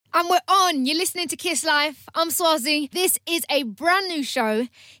And we're on. You're listening to Kiss Life. I'm Swazi. This is a brand new show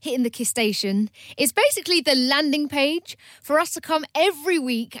hitting the Kiss station. It's basically the landing page for us to come every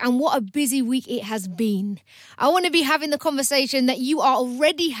week, and what a busy week it has been. I want to be having the conversation that you are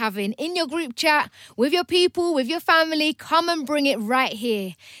already having in your group chat, with your people, with your family. Come and bring it right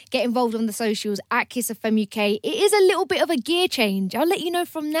here. Get involved on the socials at Kiss FM UK. It is a little bit of a gear change. I'll let you know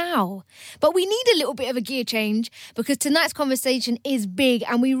from now. But we need a little bit of a gear change because tonight's conversation is big,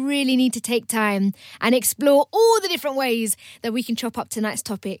 and we really need to take time and explore all the different ways that we can chop up tonight's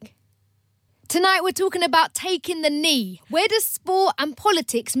topic. Tonight we're talking about taking the knee. Where does sport and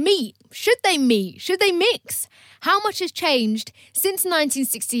politics meet? Should they meet? Should they mix? How much has changed since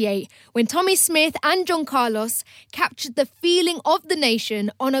 1968 when Tommy Smith and John Carlos captured the feeling of the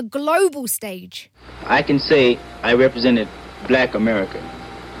nation on a global stage? I can say I represented Black America.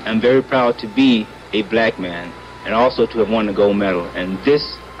 I'm very proud to be a black man and also to have won the gold medal. And this,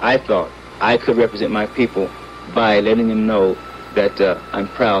 I thought, I could represent my people by letting them know that I'm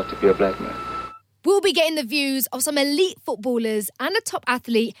proud to be a black man. We'll be getting the views of some elite footballers and a top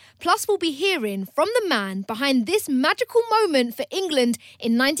athlete, plus we'll be hearing from the man behind this magical moment for England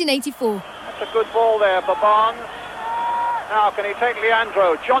in 1984. That's a good ball there for Barnes. Now can he take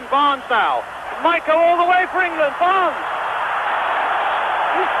Leandro? John Barnes now. It might go all the way for England. Barnes!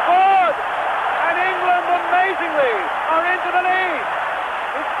 He scored! And England, amazingly, are into the lead.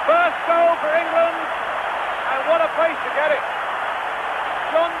 His first goal for England, and what a place to get it.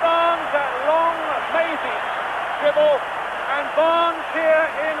 John Barnes, that long, mazy dribble, and Barnes here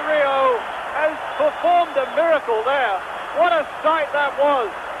in Rio has performed a miracle there. What a sight that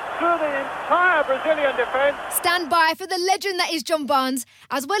was through the entire Brazilian defence. Stand by for the legend that is John Barnes,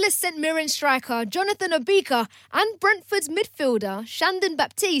 as well as St Mirren striker Jonathan Obika and Brentford's midfielder Shandon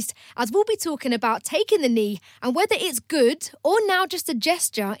Baptiste, as we'll be talking about taking the knee and whether it's good or now just a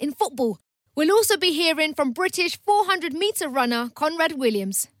gesture in football. We'll also be hearing from British 400-metre runner Conrad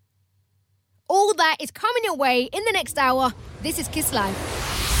Williams. All that is coming your way in the next hour. This is Kiss Live.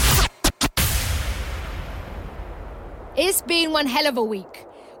 It's been one hell of a week.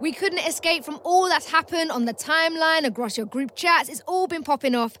 We couldn't escape from all that's happened on the timeline, across your group chats. It's all been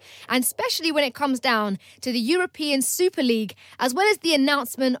popping off, and especially when it comes down to the European Super League, as well as the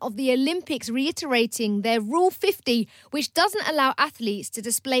announcement of the Olympics reiterating their Rule 50, which doesn't allow athletes to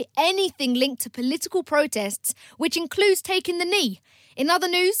display anything linked to political protests, which includes taking the knee. In other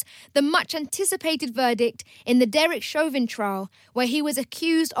news, the much-anticipated verdict in the Derek Chauvin trial, where he was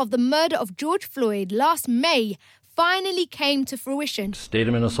accused of the murder of George Floyd last May, finally came to fruition. State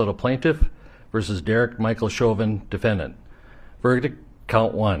of Minnesota plaintiff versus Derek Michael Chauvin defendant. Verdict,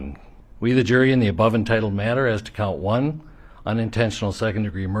 count 1. We, the jury, in the above entitled matter as to count 1, unintentional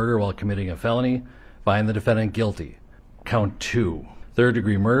second-degree murder while committing a felony, find the defendant guilty. Count 2.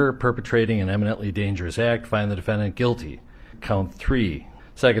 Third-degree murder, perpetrating an eminently dangerous act, find the defendant guilty. Count 3.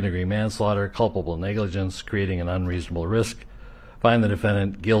 Second-degree manslaughter, culpable negligence, creating an unreasonable risk, find the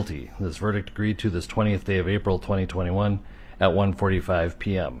defendant guilty. This verdict agreed to this 20th day of April 2021 at 1:45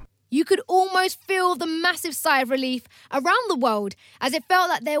 p.m. You could almost feel the massive sigh of relief around the world as it felt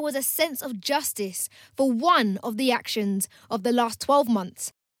like there was a sense of justice for one of the actions of the last 12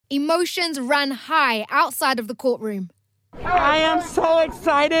 months. Emotions ran high outside of the courtroom. I am so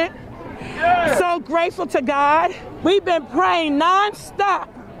excited, so grateful to God. We've been praying non-stop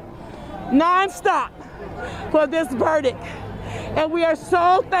for this verdict. And we are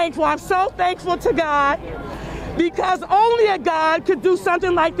so thankful. I'm so thankful to God because only a God could do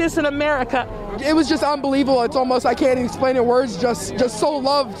something like this in America. It was just unbelievable. It's almost, I can't even explain in words, just so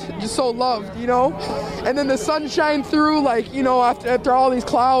loved, you know? And then the sun shined through, like, you know, after all these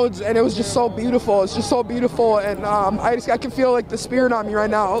clouds, and it was just so beautiful. It's just so beautiful, and I can feel, like, the spirit on me right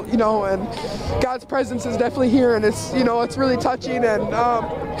now, you know, and God's presence is definitely here, and it's, you know, it's really touching, and,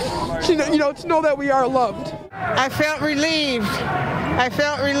 you know, to know that we are loved. I felt relieved. I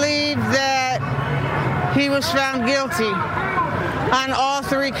felt relieved that he was found guilty on all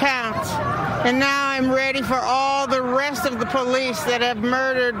 3 counts. And now I'm ready for all the rest of the police that have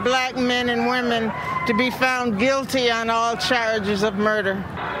murdered black men and women to be found guilty on all charges of murder.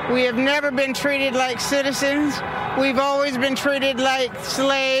 We have never been treated like citizens. We've always been treated like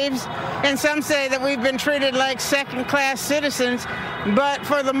slaves. And some say that we've been treated like second-class citizens. But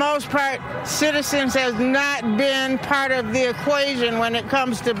for the most part, citizens has not been part of the equation when it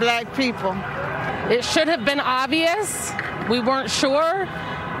comes to black people. It should have been obvious. We weren't sure.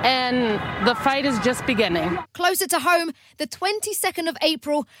 And the fight is just beginning. Closer to home, the 22nd of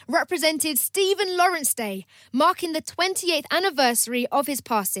April represented Stephen Lawrence Day, marking the 28th anniversary of his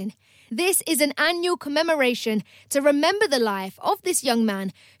passing. This is an annual commemoration to remember the life of this young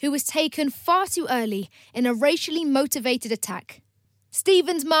man who was taken far too early in a racially motivated attack.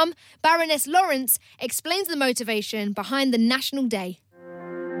 Stephen's mum, Baroness Lawrence, explains the motivation behind the National Day.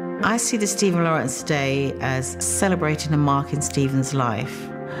 I see the Stephen Lawrence Day as celebrating a mark in Stephen's life,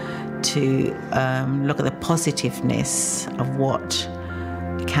 to look at the positiveness of what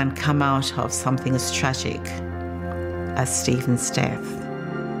can come out of something as tragic as Stephen's death.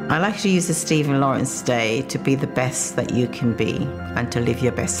 I like to use the Stephen Lawrence Day to be the best that you can be and to live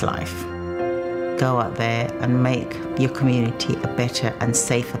your best life. Go out there and make your community a better and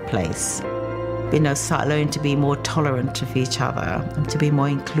safer place. Start learning to be more tolerant of each other and to be more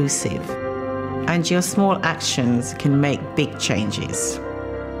inclusive. And your small actions can make big changes.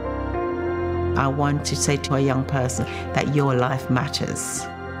 I want to say to a young person that your life matters.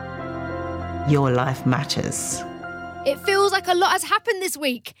 Your life matters. It feels like a lot has happened this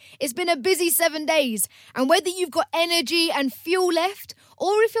week. It's been a busy 7 days. And whether you've got energy and fuel left,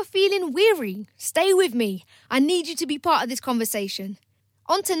 or if you're feeling weary, stay with me. I need you to be part of this conversation.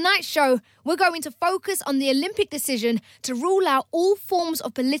 On tonight's show, we're going to focus on the Olympic decision to rule out all forms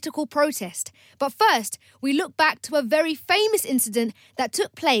of political protest. But first, we look back to a very famous incident that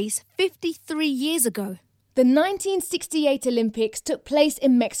took place 53 years ago. The 1968 Olympics took place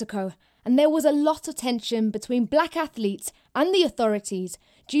in Mexico, and there was a lot of tension between black athletes and the authorities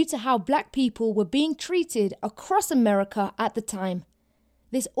due to how black people were being treated across America at the time.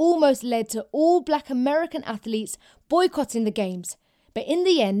 This almost led to all black American athletes boycotting the Games, but in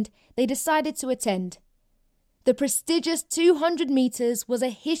the end, they decided to attend. The prestigious 200 metres was a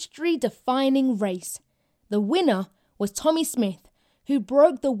history-defining race. The winner was Tommie Smith, who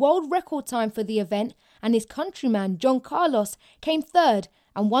broke the world record time for the event, and his countryman John Carlos came third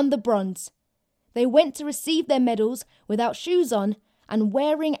and won the bronze. They went to receive their medals without shoes on and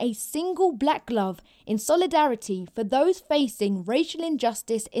wearing a single black glove in solidarity for those facing racial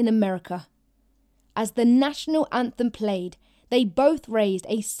injustice in America. As the national anthem played, they both raised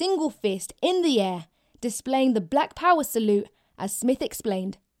a single fist in the air, displaying the Black Power salute, as Smith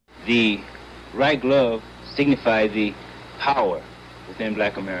explained. The right glove signified the power within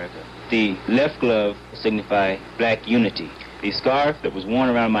Black America. The left glove signified black unity. The scarf that was worn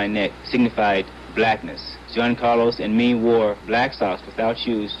around my neck signified blackness. John Carlos and me wore black socks without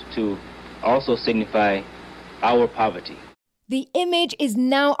shoes to also signify our poverty. The image is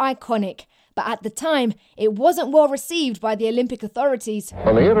now iconic, but at the time, it wasn't well received by the Olympic authorities.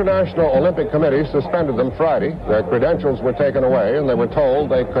 When the International Olympic Committee suspended them Friday, their credentials were taken away and they were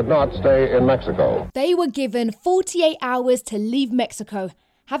told they could not stay in Mexico. They were given 48 hours to leave Mexico,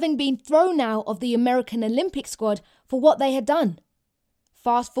 having been thrown out of the American Olympic squad for what they had done.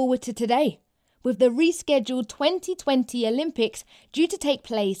 Fast forward to today, with the rescheduled 2020 Olympics due to take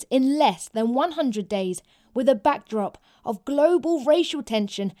place in less than 100 days, with a backdrop of global racial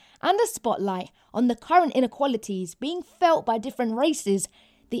tension and a spotlight on the current inequalities being felt by different races,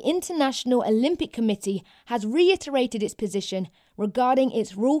 the International Olympic Committee has reiterated its position regarding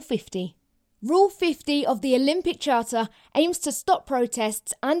its Rule 50. Rule 50 of the Olympic Charter aims to stop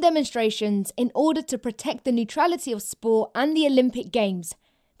protests and demonstrations in order to protect the neutrality of sport and the Olympic Games.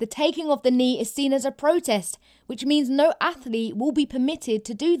 The taking of the knee is seen as a protest, which means no athlete will be permitted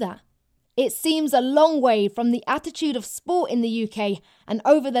to do that. It seems a long way from the attitude of sport in the UK, and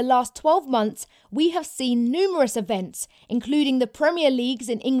over the last 12 months, we have seen numerous events, including the Premier Leagues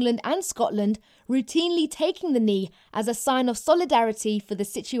in England and Scotland, routinely taking the knee as a sign of solidarity for the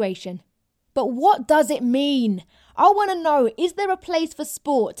situation. But what does it mean? I want to know, is there a place for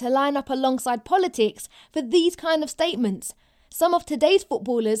sport to line up alongside politics for these kind of statements? Some of today's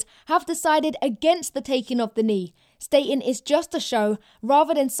footballers have decided against the taking of the knee, stating it's just a show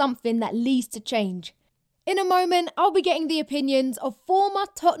rather than something that leads to change. In a moment, I'll be getting the opinions of former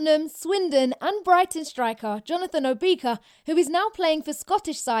Tottenham, Swindon and Brighton striker Jonathan Obika, who is now playing for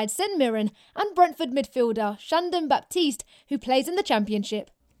Scottish side St Mirren, and Brentford midfielder Shandon Baptiste, who plays in the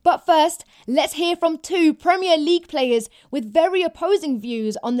Championship. But first, let's hear from two Premier League players with very opposing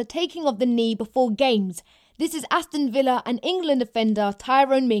views on the taking of the knee before games. This is Aston Villa and England defender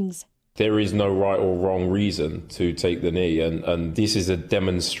Tyrone Mings. There is no right or wrong reason to take the knee, and this is a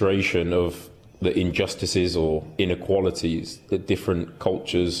demonstration of the injustices or inequalities that different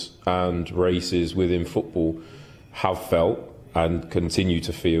cultures and races within football have felt and continue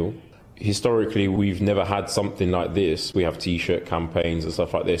to feel. Historically, we've never had something like this. We have T-shirt campaigns and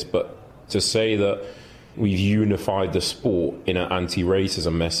stuff like this, but to say that we've unified the sport in an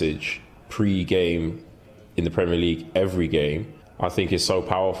anti-racism message pre-game in the Premier League, every game, I think is so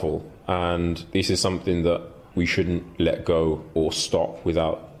powerful. And this is something that we shouldn't let go or stop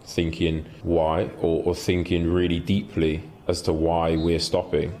without thinking why or thinking really deeply as to why we're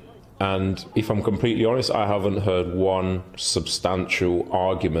stopping. And if I'm completely honest, I haven't heard one substantial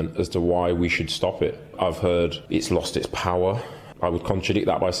argument as to why we should stop it. I've heard it's lost its power. I would contradict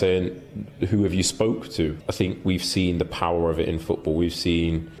that by saying, who have you spoke to? I think we've seen the power of it in football. We've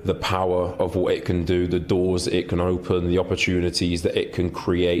seen the power of what it can do, the doors that it can open, the opportunities that it can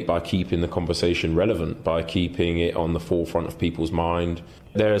create by keeping the conversation relevant, by keeping it on the forefront of people's mind.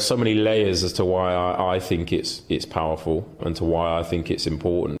 There are so many layers as to why I think it's powerful and to why I think it's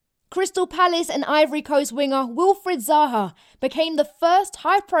important. Crystal Palace and Ivory Coast winger Wilfried Zaha became the first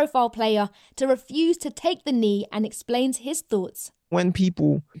high-profile player to refuse to take the knee and explains his thoughts. When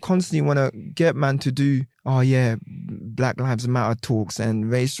people constantly want to get man to do, Black Lives Matter talks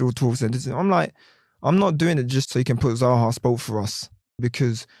and racial talks, and this, I'm like, I'm not doing it just so you can put Zaha spoke for us.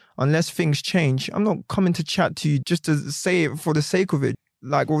 Because unless things change, I'm not coming to chat to you just to say it for the sake of it.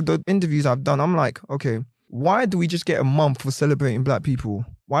 Like all the interviews I've done, I'm like, okay, why do we just get a month for celebrating black people?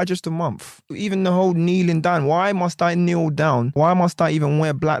 Why just a month? Even the whole kneeling down, why must I kneel down? Why must I even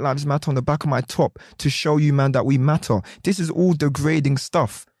wear Black Lives Matter on the back of my top to show you, man, that we matter? This is all degrading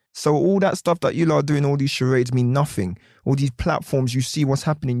stuff. So all that stuff that you lot are doing, all these charades mean nothing. All these platforms, you see what's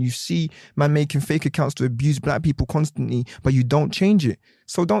happening. You see man making fake accounts to abuse black people constantly, but you don't change it.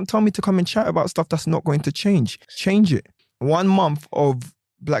 So don't tell me to come and chat about stuff that's not going to change. Change it. 1 month of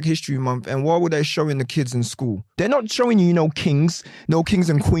Black History Month, and what were they showing the kids in school? They're not showing you, kings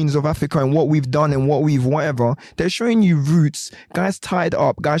and queens of Africa and what we've done and what we've whatever. They're showing you roots, guys tied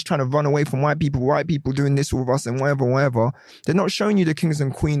up, guys trying to run away from white people doing this with us and whatever. They're not showing you the kings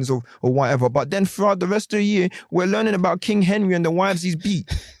and queens or whatever. But then throughout the rest of the year, we're learning about King Henry and the wives he's beat.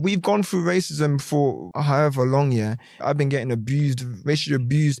 We've gone through racism for however long, yeah. I've been getting abused, racially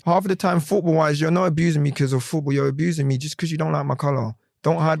abused. Half of the time, football-wise, you're not abusing me because of football. You're abusing me just because you don't like my colour.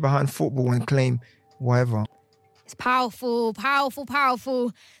 Don't hide behind football and claim whatever. It's powerful, powerful,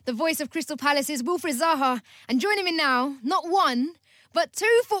 powerful. The voice of Crystal Palace's Wilfried Zaha. And joining me now, not one, but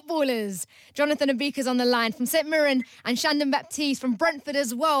 2 footballers. Jonathan Obika's on the line from St Mirren and Shandon Baptiste from Brentford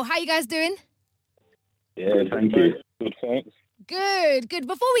as well. How you guys doing? Yeah, thank you. Good, thanks. Good.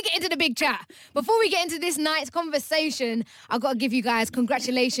 Before we get into the big chat, before we get into this night's conversation, I've got to give you guys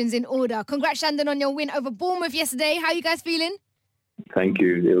congratulations in order. Congrats, Shandon, on your win over Bournemouth yesterday. How you guys feeling? Thank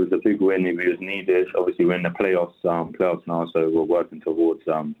you. It was a big win. It was needed. Obviously, we're in the playoffs now, so we're working towards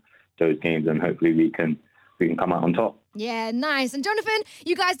those games, and hopefully we can come out on top. Yeah, nice. And Jonathan,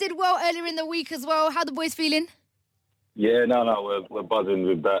 you guys did well earlier in the week as well. How the boys feeling? Yeah, we're buzzing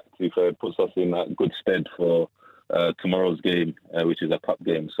with that. To be fair, it puts us in that good stead for tomorrow's game, which is a cup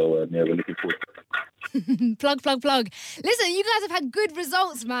game. So we're looking forward to it. Plug. Listen, you guys have had good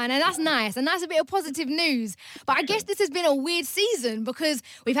results, man, and that's nice. And that's a bit of positive news. But I guess this has been a weird season because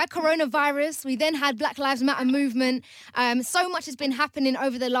we've had coronavirus. We then had Black Lives Matter movement. So much has been happening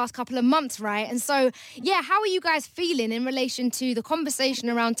over the last couple of months, right? And so, yeah, how are you guys feeling in relation to the conversation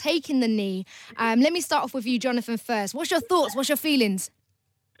around taking the knee? Let me start off with you, Jonathan, first. What's your thoughts? What's your feelings?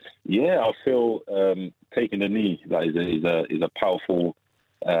 Yeah, I feel taking the knee is a powerful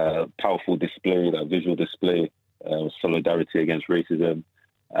display, that visual display of solidarity against racism.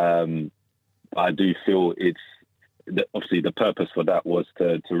 I do feel obviously the purpose for that was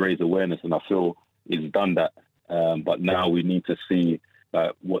to raise awareness, and I feel it's done that. But now we need to see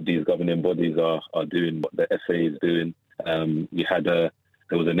what these governing bodies are doing, what the FA is doing.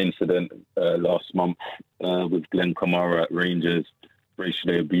 There was an incident last month with Glenn Kamara at Rangers,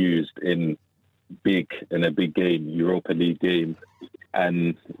 racially abused in a big game, Europa League game,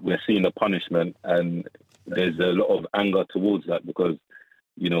 and we're seeing the punishment, and there's a lot of anger towards that because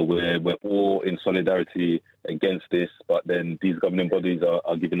we're all in solidarity against this, but then these governing bodies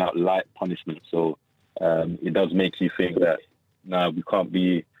are giving out light punishment. So it does make you think that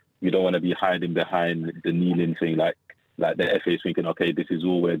we don't want to be hiding behind the kneeling thing, like the FA is thinking, okay, this is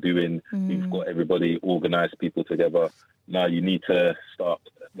all we're doing. We've got everybody organised, people together. Now you need to start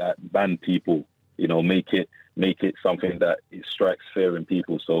ban people. Make it something that it strikes fear in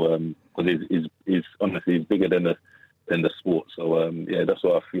people. So because it's honestly it's bigger than the sport. So that's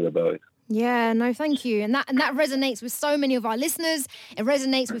what I feel about it. Yeah, no, thank you. And that resonates with so many of our listeners. It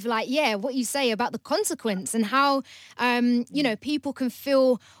resonates with what you say about the consequence and how, people can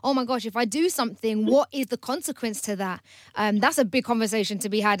feel, oh my gosh, if I do something, what is the consequence to that? That's a big conversation to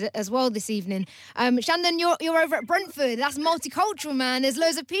be had as well this evening. Shandon, you're over at Brentford. That's multicultural, man. There's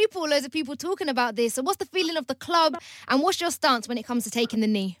loads of people talking about this. So what's the feeling of the club and what's your stance when it comes to taking the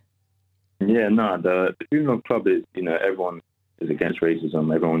knee? Yeah, the feeling of the club is, everyone is against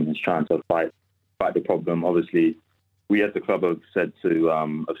racism. Everyone is trying to fight the problem. Obviously, we as the club have said to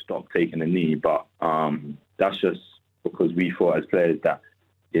have stopped taking a knee, but that's just because we thought as players that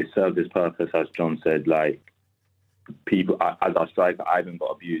it served its purpose, as John said. Like, people, as our striker, Ivan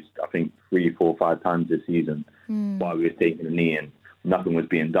got abused, I think 3, 4, 5 times this season while we were taking a knee, and nothing was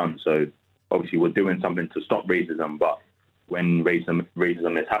being done. So obviously we're doing something to stop racism, but when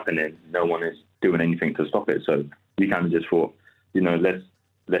racism is happening, no one is doing anything to stop it. So we kind of just thought,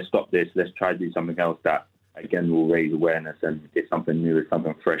 let's stop this. Let's try to do something else that, again, will raise awareness, and it's something new, it's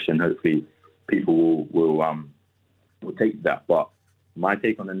something fresh, and hopefully people will take that. But my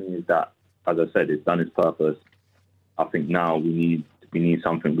take on the knee is that, as I said, it's done its purpose. I think now we need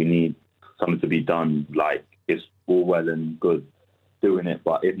something. We need something to be done. Like, it's all well and good doing it,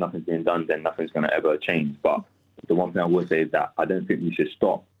 but if nothing's being done, then nothing's going to ever change. But the one thing I would say is that I don't think we should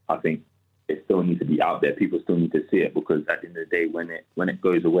stop. I think it still needs to be out there. People still need to see it, because at the end of the day, when it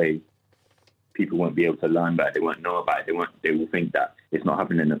goes away, people won't be able to learn about it. They won't know about it. They will think that it's not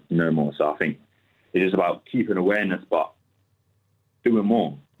happening no more. So I think it's just about keeping awareness, but doing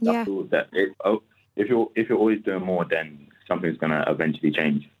more. That's all. If you're always doing more, then something's going to eventually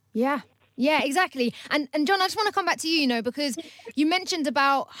change. Yeah, exactly. And John, I just want to come back to you, because you mentioned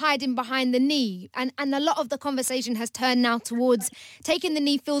about hiding behind the knee, and a lot of the conversation has turned now towards taking the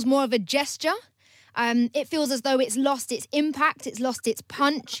knee feels more of a gesture. It feels as though it's lost its impact, it's lost its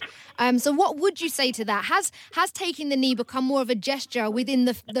punch. So what would you say to that? Has taking the knee become more of a gesture within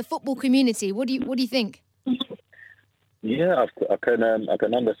the football community? What do you think? Yeah, I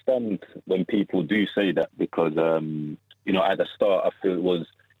can understand when people do say that, because at the start I feel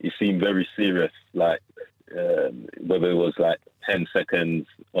it seemed very serious, like whether it was like 10 seconds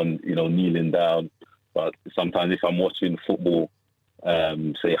on kneeling down. But sometimes if I'm watching football,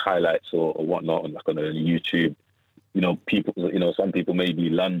 say highlights or whatnot, like on YouTube, people, some people may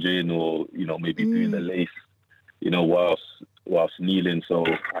be lunging or maybe doing the lace, whilst kneeling. So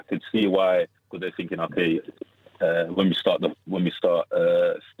I could see why, because they're thinking, okay, when we start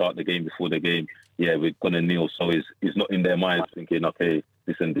the game, before the game, yeah, we're gonna kneel. So it's not in their minds thinking, okay,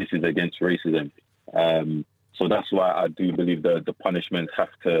 listen, this is against racism. So that's why I do believe the punishments have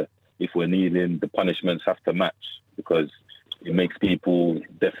to, if we're kneeling, the punishments have to match, because it makes people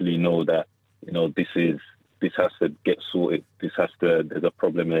definitely know that this has to get sorted. There's a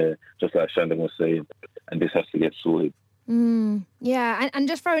problem here, just like Shandon was saying, and this has to get sorted. Yeah, and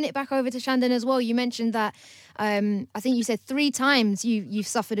just throwing it back over to Shandon as well, you mentioned that I think you said 3 times you've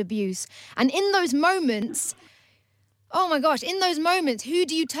suffered abuse. And in those moments, oh my gosh, who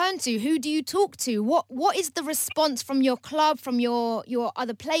do you turn to? Who do you talk to? What is the response from your club, from your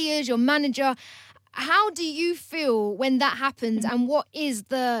other players, your manager? How do you feel when that happens, and what is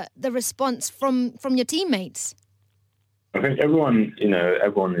the response from your teammates? I think everyone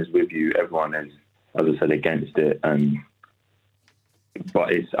is with you. Everyone is, as I said, against it,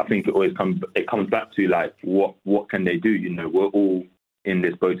 but I think it comes back to, like, what can they do? We're all in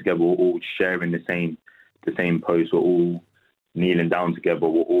this boat together. We're all sharing the same post. We're all kneeling down together.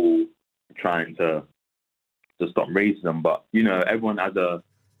 We're all trying to stop racism. But everyone as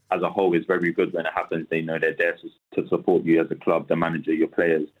a whole is very good when it happens. They know they're there to support you as a club, the manager, your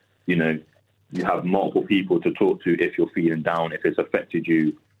players. You have multiple people to talk to if you're feeling down, if it's affected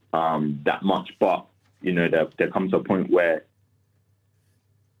you that much. But there comes a point where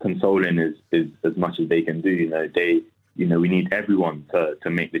consoling is as much as they can do. We need everyone to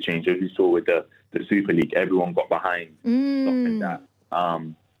make the change. As we saw with the Super League, everyone got behind stopping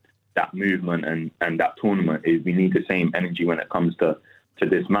that movement and that tournament. We need the same energy when it comes to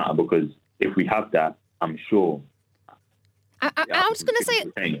this matter, because if we have that, I'm sure. I'm just going to say,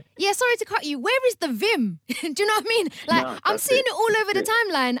 sorry to cut you. Where is the vim? Do you know what I mean? I'm seeing it all over the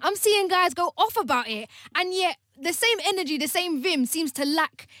timeline. I'm seeing guys go off about it, and yet the same energy, the same vim seems to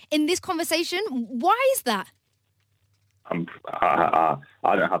lack in this conversation. Why is that?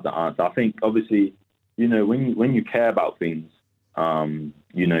 I don't have the answer. I think, obviously, when you care about things,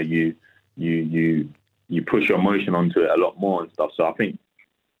 you push your emotion onto it a lot more and stuff. So I think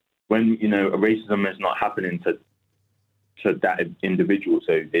when racism is not happening to that individual,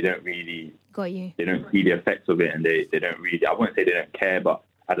 so they don't really they don't see the effects of it, and they don't really, I wouldn't say they don't care, but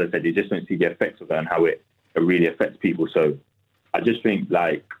as I said, they just don't see the effects of it and how it really affects people. So I just think,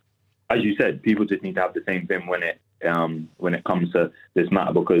 like, as you said, people just need to have the same thing when it comes to this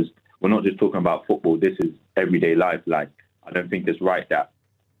matter, because we're not just talking about football. This is everyday life. Like, I don't think it's right that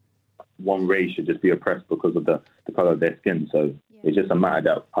one race should just be oppressed because of the colour of their skin. So it's just a matter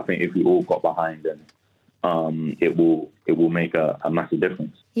that I think if we all got behind it will make a massive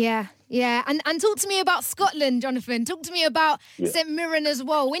difference. Yeah. And talk to me about Scotland, Jonathan. Talk to me about St Mirren as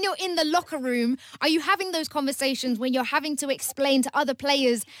well. When you're in the locker room, are you having those conversations when you're having to explain to other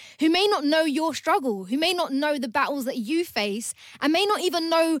players who may not know your struggle, who may not know the battles that you face, and may not even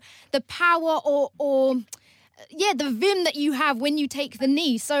know the power or the vim that you have when you take the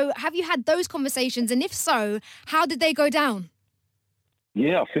knee? So have you had those conversations? And if so, how did they go down?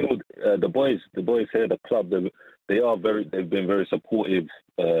 Yeah, I feel the boys here at the club, they've been very supportive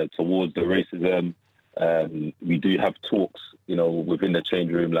towards the racism. We do have talks, within the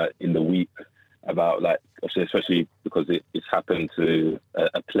change room, like in the week, about especially because it's happened to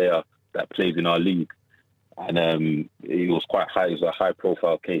a player that plays in our league, and it was quite high. It was a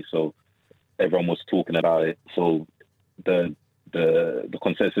high-profile case, so everyone was talking about it. So the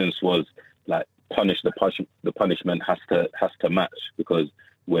consensus was like, the punishment has to match, because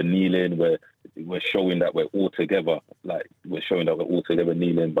we're kneeling, we're showing that we're all together,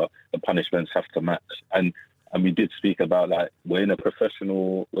 kneeling, but the punishments have to match. And we did speak about, like, we're in a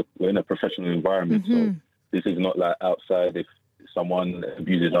professional environment, so this is not like outside. If someone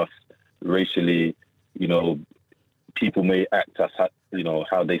abuses us racially, people may act as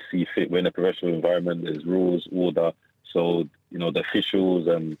how they see fit. We're in a professional environment. There's rules, order. So the officials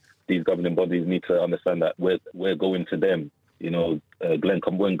and these governing bodies need to understand that we're going to them. When Glenn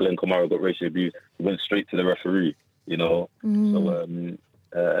Kamara got racially abused, he went straight to the referee. So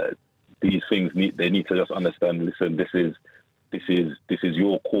these things they need to just understand. Listen, this is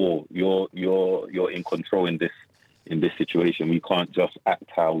your core. You're in control in this situation. We can't just act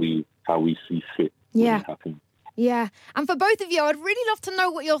how we see fit. Yeah. When it happens. Yeah. And for both of you, I'd really love to know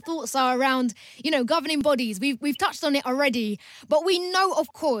what your thoughts are around, governing bodies. We've touched on it already, but we know,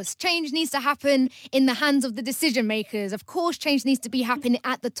 of course, change needs to happen in the hands of the decision makers. Of course, change needs to be happening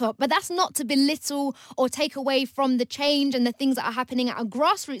at the top, but that's not to belittle or take away from the change and the things that are happening at a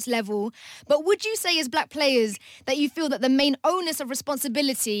grassroots level. But would you say, as black players, that you feel that the main onus of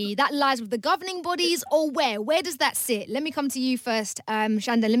responsibility, that lies with the governing bodies, or where does that sit? Let me come to you first,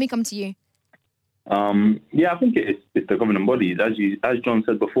 Shandon. Let me come to you. I think it's the governing bodies. As John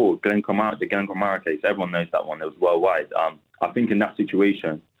said before, the Glenn Kamara case, everyone knows that one. It was worldwide. I think in that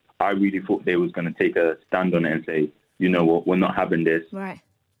situation, I really thought they was going to take a stand on it and say, you know what, we're not having this. Right.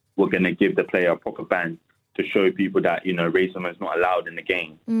 We're going to give the player a proper ban to show people that, racism is not allowed in the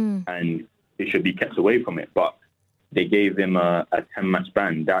game and it should be kept away from it. But they gave him a 10-match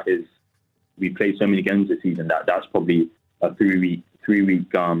ban. We played so many games this season that's probably a three-week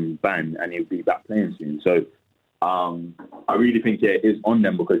ban, and he'll be back playing soon. So I really think it is on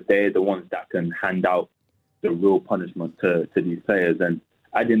them, because they're the ones that can hand out the real punishment to these players. And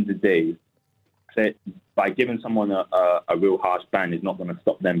at the end of the day, by giving someone a real harsh ban is not going to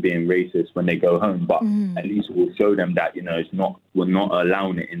stop them being racist when they go home, but at least we'll show them that we're not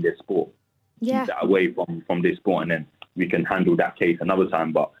allowing it in this sport. Keep that away from this sport, and then we can handle that case another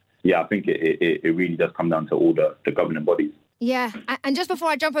time. But I think it really does come down to all the governing bodies. Yeah, and just before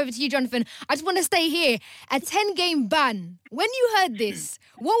I jump over to you, Jonathan, I just want to stay here. A 10-game ban. When you heard this,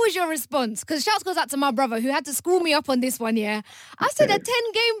 what was your response? Because shouts goes out to my brother who had to school me up on this one, yeah? I said a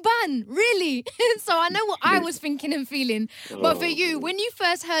 10-game ban, really? So I know what I was thinking and feeling. But for you, when you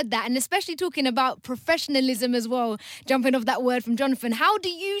first heard that, and especially talking about professionalism as well, jumping off that word from Jonathan, how do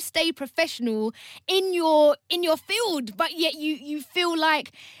you stay professional in your field, but yet you feel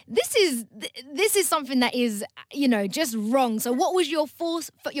like this is something that is, just wrong? So what was your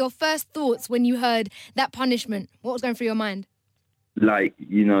first thoughts when you heard that punishment? What was going through your mind? It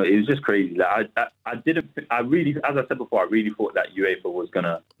was just crazy. Like, I really, as I said before, I really thought that UEFA was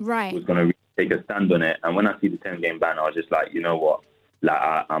gonna really take a stand on it. And when I see the 10-game ban, I was just like, you know what?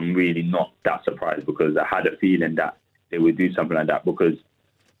 Like, I'm really not that surprised, because I had a feeling that they would do something like that, because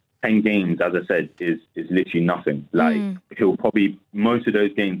 10 games, as I said, is literally nothing. Like, most of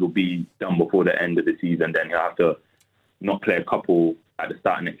those games will be done before the end of the season. Then he'll have to not play a couple at the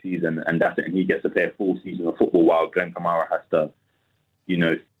start of next season, and that's it. And he gets to play a full season of football, while Glenn Kamara has to,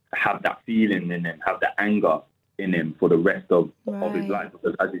 have that feeling in him, have that anger in him for the rest of his life.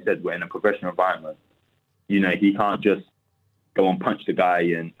 Because, as you said, we're in a professional environment. He can't just go and punch the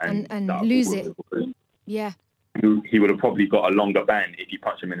guy and lose it. Yeah. He would have probably got a longer ban if he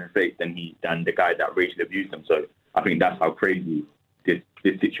punched him in the face than the guy that racially abused him. So I think that's how crazy this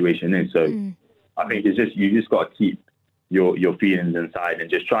situation is. So I think it's just, you just got to keep your feelings inside and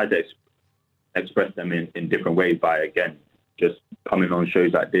just try to express them in different ways by, again, just coming on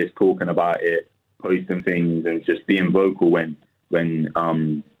shows like this, talking about it, posting things, and just being vocal when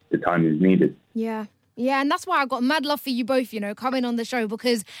the time is needed. Yeah. Yeah, and that's why I got mad love for you both, coming on the show,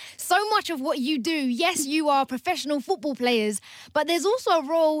 because so much of what you do, yes, you are professional football players, but there's also a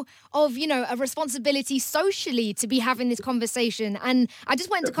role of, a responsibility socially to be having this conversation. And I just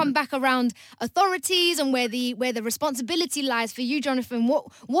wanted to come back around authorities and where the responsibility lies for you, Jonathan.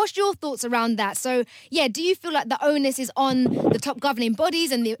 What's your thoughts around that? So, yeah, do you feel like the onus is on the top governing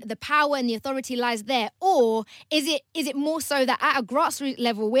bodies and the power and the authority lies there? Or is it more so that at a grassroots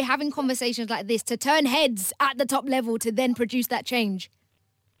level, we're having conversations like this to turn heads at the top level to then produce that change?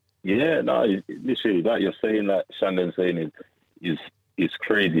 Yeah, no, literally, that you're saying, that Shandon's saying is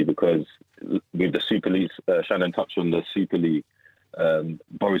crazy, because with the Super League, Shandon touched on the Super League.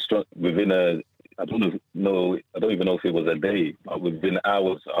 Boris Johnson, I don't even know if it was a day, but within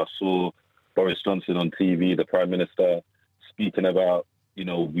hours, I saw Boris Johnson on TV, the Prime Minister, speaking about, this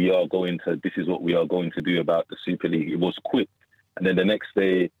is what we are going to do about the Super League. It was quick. And then the next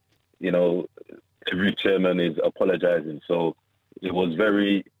day, every chairman is apologising. So it was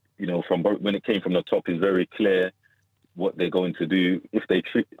very, from when it came from the top, it's very clear what they're going to do. If they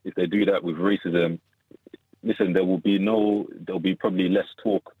do that with racism, listen, there'll be probably less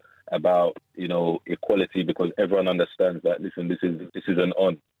talk about, equality, because everyone understands that, listen, this is an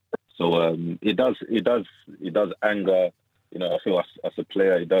on. So it does anger, I feel as a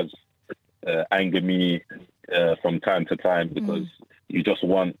player, it does anger me from time to time, because you just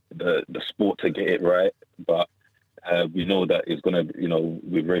want the sport to get it right. But we know that it's going to,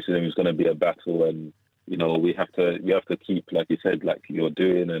 with racism, it's going to be a battle. And, we have to keep, like you said, like you're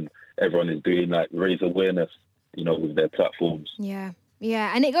doing and everyone is doing, like raise awareness, with their platforms. Yeah.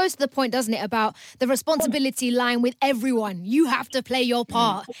 Yeah, and it goes to the point, doesn't it, about the responsibility lying with everyone. You have to play your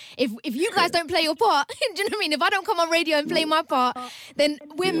part. If you guys don't play your part, do you know what I mean? If I don't come on radio and play my part, then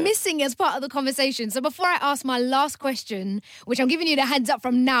we're missing as part of the conversation. So before I ask my last question, which I'm giving you the heads up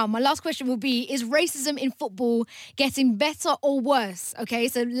from now, my last question will be, is racism in football getting better or worse? Okay,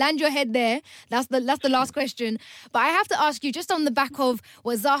 so land your head there. That's the last question. But I have to ask you, just on the back of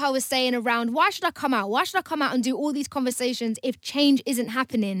what Zaha was saying around, why should I come out? Why should I come out and do all these conversations if change isn't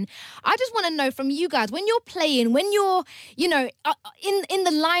happening? I just want to know from you guys, when you're playing, when you're, in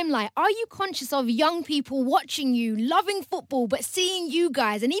the limelight, are you conscious of young people watching you, loving football, but seeing you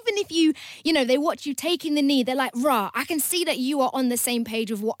guys? And even if they watch you taking the knee, they're like, rah, I can see that you are on the same page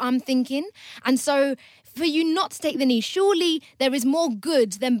with what I'm thinking. And so for you not to take the knee, surely there is more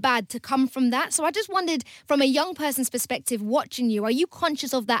good than bad to come from that. So I just wondered, from a young person's perspective watching you, are you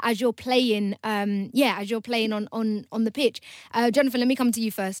conscious of that as you're playing, on the pitch? Jonathan, let me come to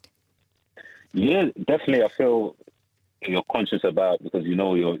you first. Yeah, definitely. I feel you're conscious about, because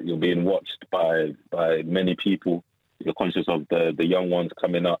you're being watched by many people. You're conscious of the young ones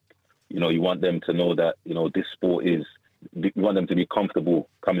coming up. You want them to know that this sport you want them to be comfortable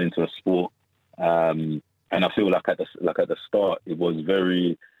coming into a sport. And I feel like at the start, it was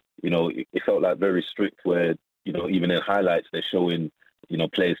very, it felt like very strict, where, even in highlights, they're showing,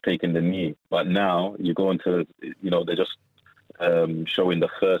 players taking the knee. But now you go into, they're just showing the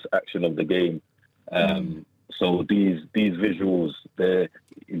first action of the game. So these visuals, it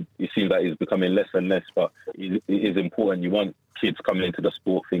seems like it's becoming less and less, but it is important. You want kids coming into the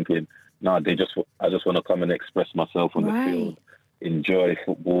sport thinking, I just want to come and express myself on the field. Enjoy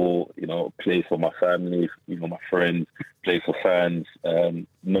football, play for my family, my friends, play for fans,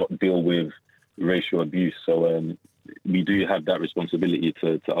 not deal with racial abuse. So we do have that responsibility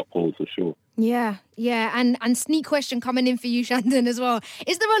to uphold, for sure. Yeah. And sneak question coming in for you, Shandon, as well.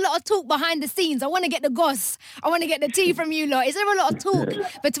 Is there a lot of talk behind the scenes? I want to get the goss. I want to get the tea from you lot. Is there a lot of talk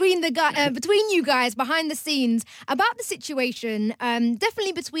between you guys behind the scenes about the situation?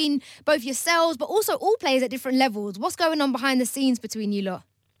 Definitely between both yourselves, but also all players at different levels. What's going on behind the scenes between you lot?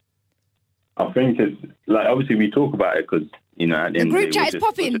 I think it's like, obviously we talk about it because, at the end group of the day, chat is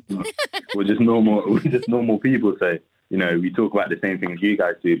popping. We're just normal people. So, we talk about the same things you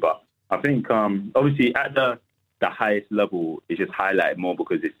guys do. But I think, obviously at the highest level, it's just highlighted more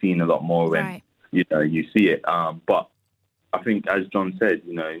because it's seen a lot more when, you see it. But I think, as John said,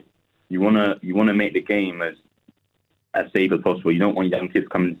 you want to make the game as safe as possible. You don't want young kids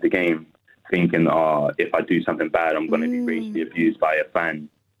coming to the game thinking, if I do something bad, I'm going to be racially abused by a fan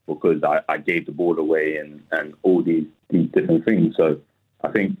because I gave the ball away and all these different things. So I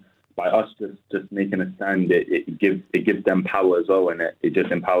think by us just making a stand, it gives them power as well, and it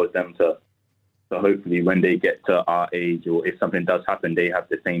just empowers them to hopefully when they get to our age, or if something does happen, they have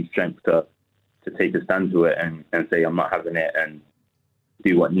the same strength to take a stand to it and say, I'm not having it, and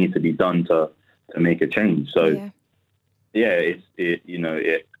do what needs to be done to make a change. So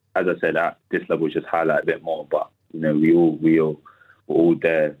it as I said, at this level, just highlight a bit more, but we all all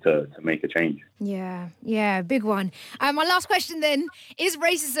there to make a change. Yeah, big one. My last question then, is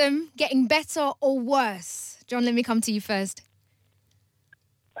racism getting better or worse? John, let me come to you first.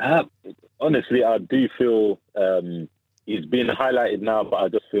 Honestly, I do feel he's been highlighted now, but I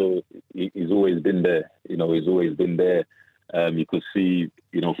just feel he's always been there. He's always been there. You could see,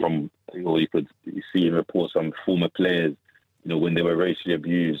 you could see in reports from former players, when they were racially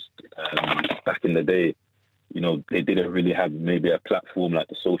abused back in the day, they didn't really have maybe a platform like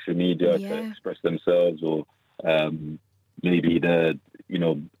the social media to express themselves, or maybe the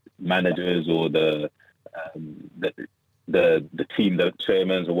managers or the team, the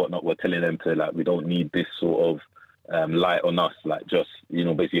chairmans or whatnot were telling them to, like, we don't need this sort of light on us, like, just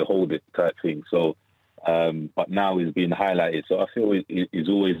basically hold it type thing. So but now he's being highlighted, so I feel he's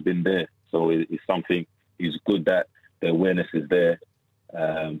always been there. So it's something, it's good that the awareness is there.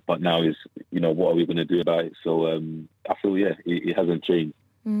 But now is, what are we going to do about it? So I feel, it hasn't changed.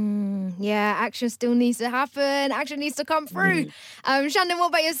 Action still needs to happen. Action needs to come through. Shandon, what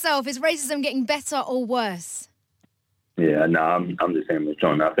about yourself? Is racism getting better or worse? Yeah, no, I'm the same as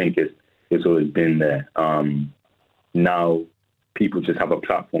John. I think it's always been there. Now people just have a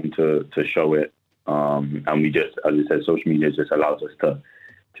platform to show it. And we just, as I said, social media just allows us to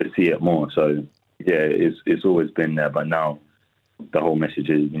see it more. So yeah, it's always been there, but now the whole message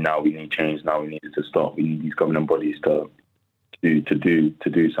is now we need change. Now we need it to stop. We need these governing bodies to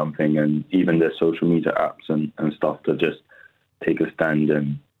do something, and even the social media apps and stuff to just take a stand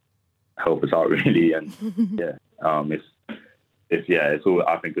and help us out, really. And it's all.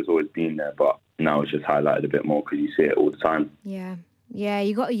 I think it's always been there, but now it's just highlighted a bit more because you see it all the time. Yeah,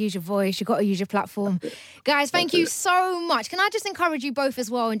 you got to use your voice. You got to use your platform. Guys, thank you so much. Can I just encourage you both as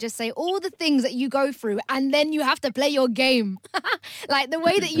well and just say all the things that you go through, and then you have to play your game. Like the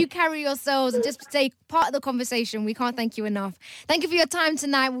way that you carry yourselves and just take part of the conversation. We can't thank you enough. Thank you for your time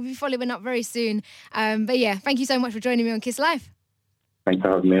tonight. We'll be following up very soon. But yeah, thank you so much for joining me on Kiss Live. Thanks for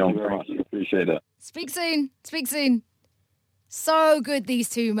having me on. Appreciate that. Speak soon. So good, these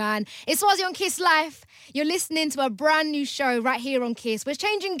two, man. It's Swazi on Kiss Life. You're listening to a brand new show right here on Kiss. We're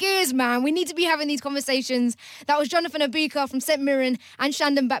changing gears, man. We need to be having these conversations. That was Jonathan Abuka from St Mirren and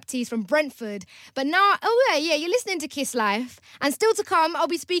Shandon Baptiste from Brentford. But now, you're listening to Kiss Life. And still to come, I'll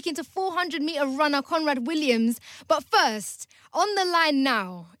be speaking to 400-metre runner Conrad Williams. But first, on the line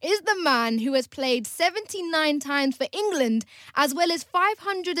now is the man who has played 79 times for England, as well as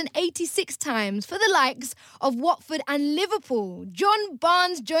 586 times for the likes of Watford and Liverpool. John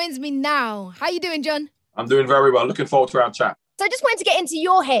Barnes joins me now. How you doing, John? I'm doing very well. Looking forward to our chat. So I just wanted to get into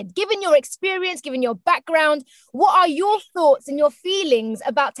your head. Given your experience, given your background, what are your thoughts and your feelings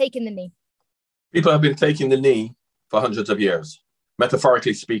about taking the knee? People have been taking the knee for hundreds of years,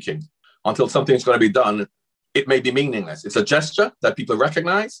 metaphorically speaking. Until something's going to be done, it may be meaningless. It's a gesture that people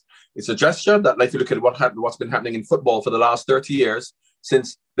recognize. It's a gesture that, like, if you look at what's been happening in football for the last 30 years,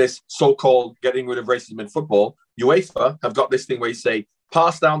 since this so-called getting rid of racism in football, UEFA have got this thing where you say,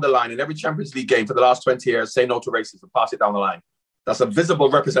 pass down the line in every Champions League game for the last 20 years, say no to racism, pass it down the line. That's a visible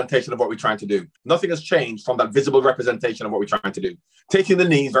representation of what we're trying to do. Nothing has changed from that visible representation of what we're trying to do. Taking the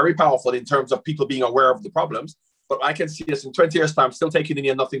knee is very powerful in terms of people being aware of the problems, but I can see us in 20 years' time still taking the knee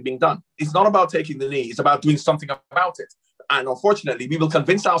and nothing being done. It's not about taking the knee, it's about doing something about it. And unfortunately, we will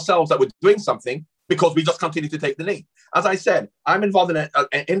convince ourselves that we're doing something because we just continue to take the knee. As I said, I'm involved in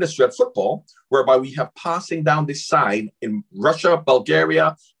an industry of football whereby we have passing down this sign in Russia,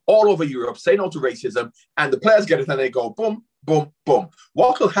 Bulgaria, all over Europe, say no to racism, and the players get it and they go boom, boom, boom.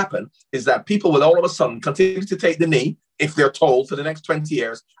 What will happen is that people will all of a sudden continue to take the knee if they're told for the next 20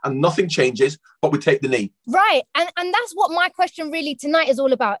 years and nothing changes, but we take the knee. Right. And that's what my question really tonight is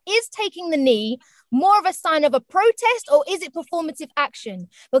all about. Is taking the knee more of a sign of a protest, or is it performative action?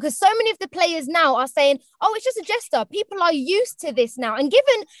 Because so many of the players now are saying, oh, it's just a gesture. People are used to this now. And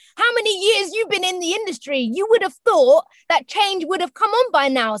given how many years you've been in the industry, you would have thought that change would have come on by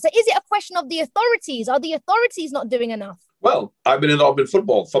now. So is it a question of the authorities? Are the authorities not doing enough? Well, I've been involved in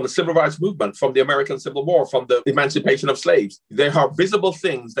football from the Civil Rights Movement, from the American Civil War, from the emancipation of slaves. There are visible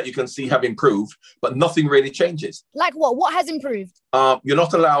things that you can see have improved, but nothing really changes. Like what? What has improved? You're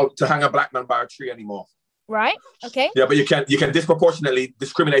not allowed to hang a black man by a tree anymore. Right. Okay. Yeah, but you can disproportionately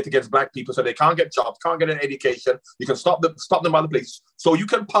discriminate against black people so they can't get jobs, can't get an education. You can stop them by the police. So you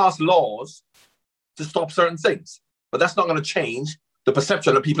can pass laws to stop certain things, but that's not going to change the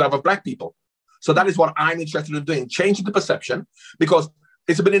perception that people have of black people. So that is what I'm interested in doing, changing the perception, because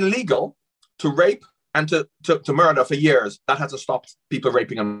it's been illegal to rape and to murder for years. That hasn't stopped people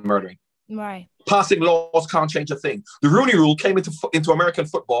raping and murdering. Right. Passing laws can't change a thing. The Rooney Rule came into American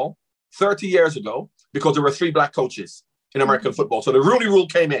football 30 years ago because there were 3 black coaches. in American football. So the Rooney Rule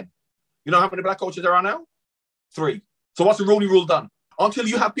came in. You know how many black coaches there are now? 3. So what's the Rooney Rule done? Until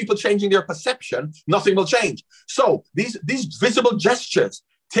you have people changing their perception, nothing will change. So these visible gestures,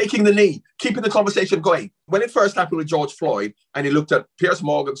 taking the knee, keeping the conversation going. When it first happened with George Floyd, and he looked at Piers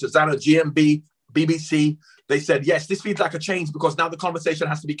Morgan, Susanna, GMB, BBC, they said, yes, this feels like a change because now the conversation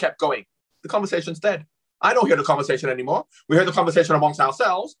has to be kept going. The conversation's dead. I don't hear the conversation anymore. We hear the conversation amongst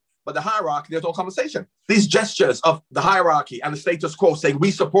ourselves, but the hierarchy, there's no conversation. These gestures of the hierarchy and the status quo saying,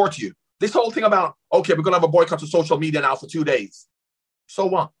 we support you. This whole thing about, okay, we're going to have a boycott of social media now for 2 days. So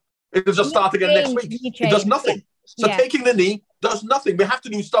what? It'll just start again next week. It does nothing. So taking the knee does nothing. We have to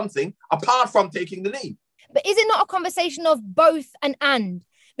do something apart from taking the knee. But is it not a conversation of both and?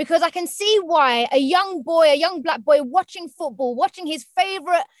 Because I can see why a young black boy watching football, watching his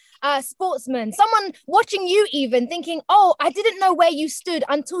favorite sportsman, someone watching you even thinking, oh, I didn't know where you stood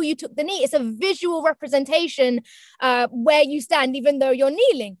until you took the knee. It's a visual representation where you stand, even though you're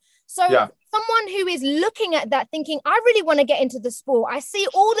kneeling. So someone who is looking at that thinking, I really want to get into the sport. I see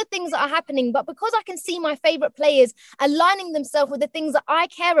all the things that are happening, but because I can see my favorite players aligning themselves with the things that I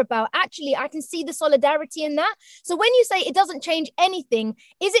care about, actually, I can see the solidarity in that. So when you say it doesn't change anything,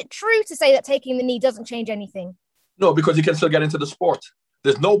 is it true to say that taking the knee doesn't change anything? No, because you can still get into the sport.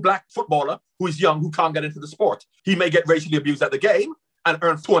 There's no black footballer who is young who can't get into the sport. He may get racially abused at the game and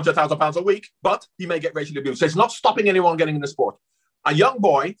earn £200,000 a week, but he may get racially abused. So it's not stopping anyone getting in the sport. A young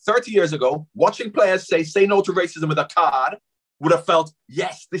boy 30 years ago, watching players say no to racism with a card, would have felt,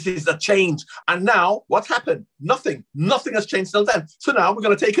 yes, this is a change. And now, what's happened? Nothing. Nothing has changed since then. So now we're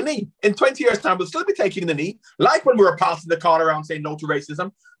going to take a knee. In 20 years' time, we'll still be taking the knee. Like when we were passing the card around saying no to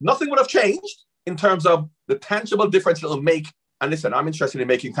racism, nothing would have changed in terms of the tangible difference it'll make. And listen, I'm interested in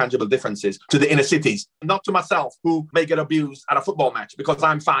making tangible differences to the inner cities, not to myself, who may get abused at a football match because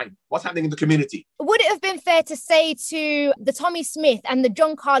I'm fine. What's happening in the community? Would it have been fair to say to the Tommy Smith and the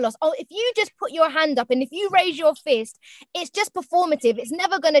John Carlos, oh, if you just put your hand up and if you raise your fist, it's just performative. It's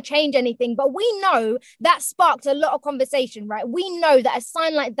never going to change anything. But we know that sparked a lot of conversation, right? We know that a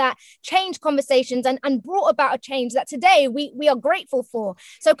sign like that changed conversations and brought about a change that today we are grateful for.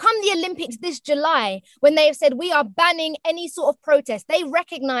 So come the Olympics this July, when they have said we are banning any sort of protest, they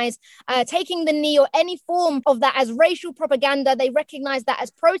recognize taking the knee or any form of that as racial propaganda. They recognize that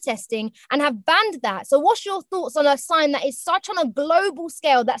as protesting and have banned that. So what's your thoughts on a sign that is such on a global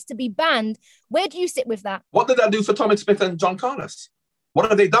scale that's to be banned? Where do you sit with that? What did that do for Tommy Smith and John Carlos? What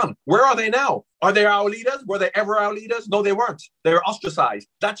have they done? Where are they now? Are they our leaders? Were they ever our leaders? No, they weren't. They were ostracized.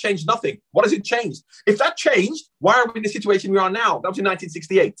 That changed nothing. What has it changed? If that changed, why are we in the situation we are now? That was in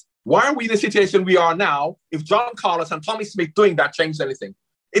 1968. Why are we in the situation we are now if John Carlos and Tommy Smith doing that changed anything?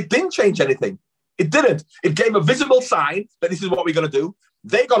 It didn't change anything. It didn't. It gave a visible sign that this is what we're going to do.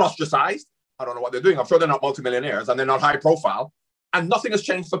 They got ostracized. I don't know what they're doing. I'm sure they're not multimillionaires and they're not high profile. And nothing has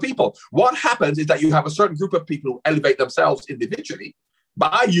changed for people. What happens is that you have a certain group of people who elevate themselves individually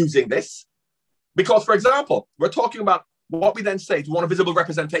by using this. Because, for example, we're talking about what we then say to want a visible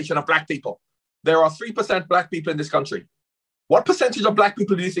representation of black people. There are 3% black people in this country. What percentage of black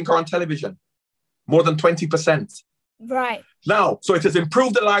people do you think are on television? More than 20%. Right. Now, so it has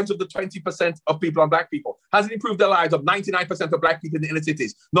improved the lives of the 20% of people on black people. Has it improved the lives of 99% of black people in the inner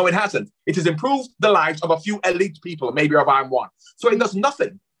cities? No, it hasn't. It has improved the lives of a few elite people, maybe of I'm one. So it does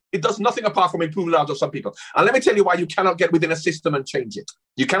nothing. It does nothing apart from improve the lives of some people. And let me tell you why you cannot get within a system and change it.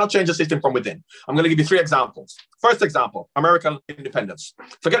 You cannot change a system from within. I'm going to give you 3 examples. First example, American independence.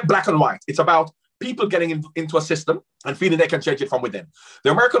 Forget black and white. It's about people getting into a system and feeling they can change it from within. The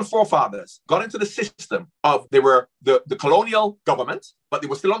American forefathers got into the system of, they were the colonial government, but they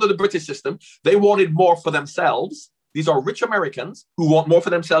were still under the British system. They wanted more for themselves. These are rich Americans who want more for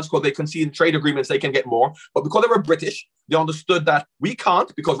themselves because they can see in trade agreements they can get more. But because they were British, they understood that we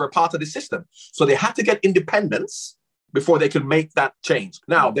can't because we're part of the system. So they had to get independence before they could make that change.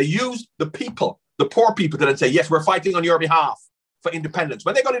 Now, they used the people, the poor people, to then say, yes, we're fighting on your behalf for independence.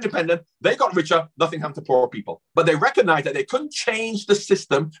 When they got independent, they got richer, nothing happened to poor people. But they recognized that they couldn't change the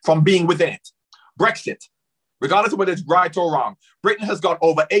system from being within it. Brexit, regardless of whether it's right or wrong, Britain has got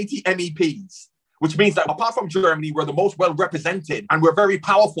over 80 MEPs, which means that apart from Germany, we're the most well-represented and we're very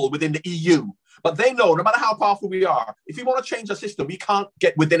powerful within the EU. But they know, no matter how powerful we are, if we want to change the system, we can't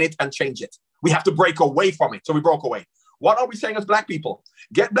get within it and change it. We have to break away from it. So we broke away. What are we saying as black people?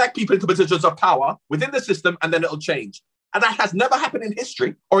 Get black people into positions of power within the system and then it'll change. And that has never happened in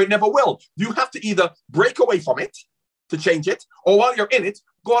history, or it never will. You have to either break away from it to change it, or while you're in it,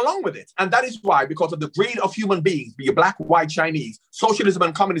 go along with it. And that is why, because of the greed of human beings, be it black, white, Chinese, socialism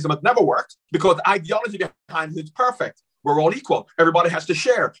and communism has never worked because the ideology behind it is perfect. we're all equal. Everybody has to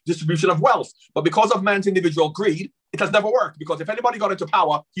share distribution of wealth. But because of man's individual greed, it has never worked, because if anybody got into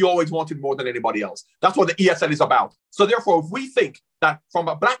power, he always wanted more than anybody else. That's what the ESL is about. So therefore, if we think that from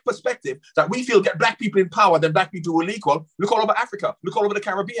a black perspective, that we feel get black people in power, then black people will equal, look all over Africa, look all over the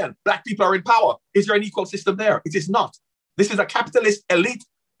Caribbean. Black people are in power. Is there an equal system there? It is not. This is a capitalist elite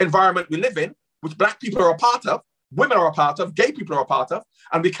environment we live in, which black people are a part of, women are a part of, gay people are a part of,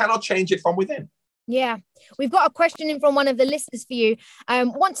 and we cannot change it from within. Yeah, we've got a question in from one of the listeners for you.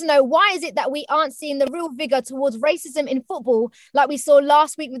 Want to know, why is it that we aren't seeing the real vigor towards racism in football like we saw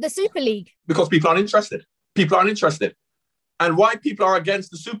last week with the Super League? Because people aren't interested. People aren't interested. And why people are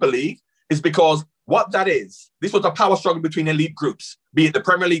against the Super League is because what that is, this was a power struggle between elite groups, be it the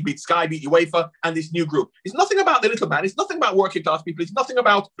Premier League, be it Sky, be it UEFA, and this new group. It's nothing about the little man. It's nothing about working class people. It's nothing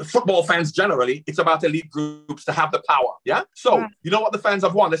about the football fans generally. It's about elite groups to have the power. Yeah. So you know what the fans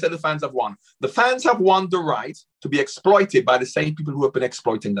have won? They said the fans have won. The fans have won the right to be exploited by the same people who have been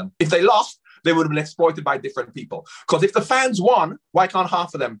exploiting them. If they lost, they would have been exploited by different people. Because if the fans won, why can't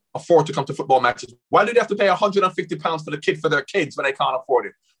half of them afford to come to football matches? Why do they have to pay £150 for their kids when they can't afford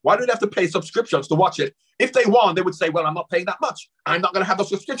it? Why do they have to pay subscriptions to watch it? If they won, they would say, well, I'm not paying that much. I'm not going to have those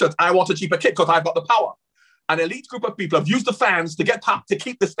subscriptions. I want a cheaper kit because I've got the power. An elite group of people have used the fans to to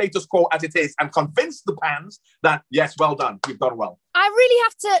keep the status quo as it is and convince the fans that, yes, well done, you've done well. I really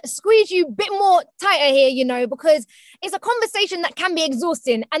have to squeeze you a bit more tighter here, you know, because it's a conversation that can be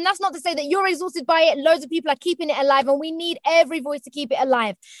exhausting. And that's not to say that you're exhausted by it. Loads of people are keeping it alive, and we need every voice to keep it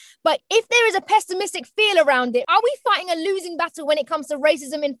alive. But if there is a pessimistic feel around it, are we fighting a losing battle when it comes to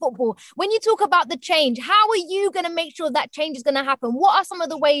racism in football? When you talk about the change, how are you going to make sure that change is going to happen? What are some of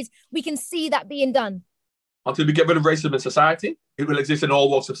the ways we can see that being done? Until we get rid of racism in society, it will exist in all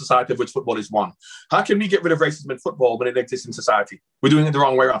walks of society, of which football is one. How can we get rid of racism in football when it exists in society? We're doing it the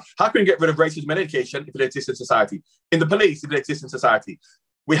wrong way around. How can we get rid of racism in education if it exists in society? In the police, if it exists in society?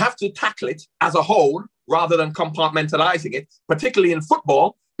 We have to tackle it as a whole rather than compartmentalizing it, particularly in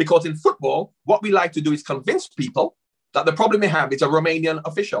football, because in football, what we like to do is convince people that the problem they have is a Romanian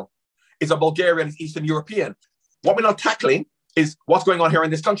official, is a Bulgarian, is Eastern European. What we're not tackling is what's going on here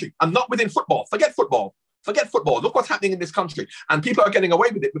in this country, and not within football. Forget football. Forget football. Look what's happening in this country. And people are getting away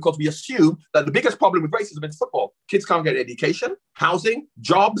with it because we assume that the biggest problem with racism is football. Kids can't get education, housing,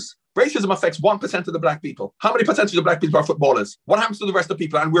 jobs. Racism affects 1% of the black people. How many percentage of black people are footballers? What happens to the rest of the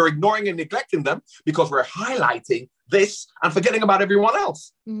people? And we're ignoring and neglecting them because we're highlighting this and forgetting about everyone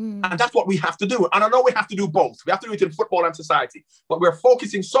else. And that's what we have to do. And I know we have to do both. We have to do it in football and society. But we're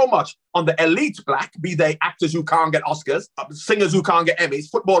focusing so much on the elite black, be they actors who can't get Oscars, singers who can't get Emmys,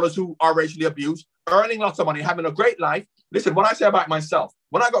 footballers who are racially abused, earning lots of money, having a great life. Listen, what I say about myself,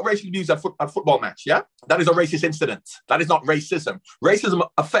 when I got racially abused at a football match, yeah, that is a racist incident. That is not racism. Racism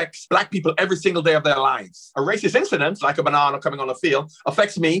affects black people every single day of their lives. A racist incident, like a banana coming on the field,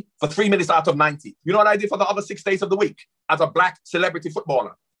 affects me for 3 minutes out of 90. You know what I did for the other 6 days of the week as a black celebrity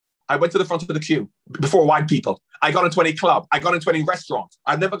footballer? I went to the front of the queue before white people. I got into any club. I got into any restaurant.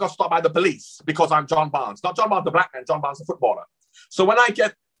 I never got stopped by the police because I'm John Barnes. Not John Barnes, the black man, John Barnes, the footballer. So when I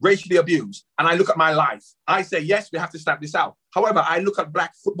get racially abused and I look at my life, I say, yes, we have to stamp this out. However, I look at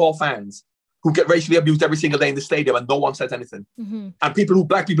black football fans who get racially abused every single day in the stadium and no one says anything. And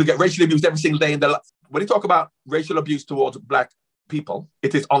black people get racially abused every single day in their life. When you talk about racial abuse towards black people,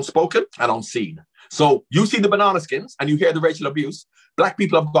 it is unspoken and unseen. So you see the banana skins and you hear the racial abuse. Black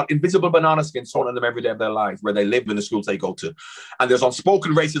people have got invisible banana skins thrown on them every day of their lives where they live in the schools they go to. And there's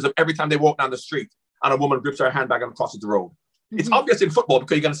unspoken racism every time they walk down the street and a woman grips her handbag and crosses the road. It's obvious in football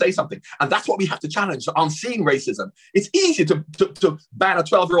because you're going to say something. And that's what we have to challenge, the unseen racism. It's easy to ban a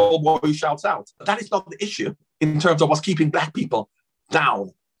 12-year-old boy who shouts out. But that is not the issue in terms of what's keeping black people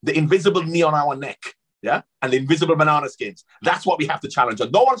down. The invisible knee on our neck, yeah? And the invisible banana skins. That's what we have to challenge.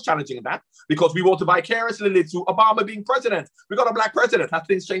 And no one's challenging that because we want to vicariously live through Obama being president. We got a black president. Have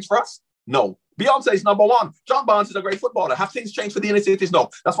things changed for us? No. Beyonce is number one. John Barnes is a great footballer. Have things changed for the inner cities? No.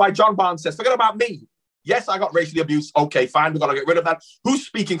 That's why John Barnes says, forget about me. Yes, I got racially abused. Okay, fine. We've got to get rid of that. Who's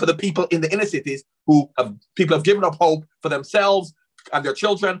speaking for the people in the inner cities people have given up hope for themselves and their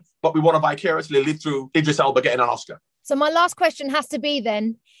children, but we want to vicariously live through Idris Elba getting an Oscar? So my last question has to be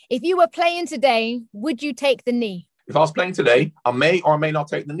then, if you were playing today, would you take the knee? If I was playing today, I may or may not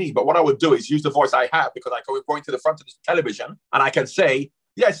take the knee. But what I would do is use the voice I have because I go going to the front of the television and I can say,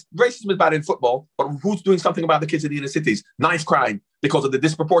 yes, racism is bad in football, but who's doing something about the kids in the inner cities? Knife crime because of the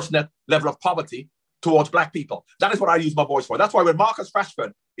disproportionate level of poverty towards black people. That is what I use my voice for. That's why when Marcus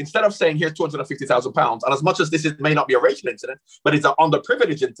Rashford instead of saying here's £250,000, and as much as may not be a racial incident, but it's an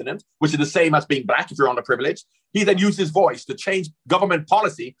underprivileged incident, which is the same as being black if you're underprivileged, he then used his voice to change government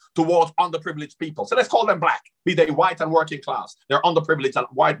policy towards underprivileged people. So let's call them black, be they white and working class. They're underprivileged,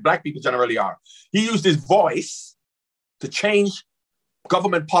 and black people generally are. He used his voice to change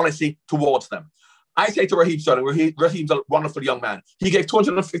government policy towards them. I say to Raheem Sterling, Raheem's a wonderful young man. He gave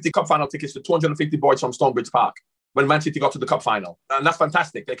 250 cup final tickets to 250 boys from Stonebridge Park when Man City got to the cup final. And that's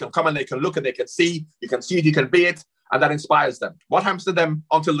fantastic. They can come and they can look and they can see, you can see it, you can be it, and that inspires them. What happens to them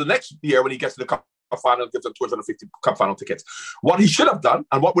until the next year when he gets to the cup final, gives them 250 cup final tickets? What he should have done,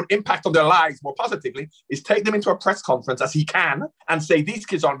 and what would impact on their lives more positively, is take them into a press conference as he can and say, these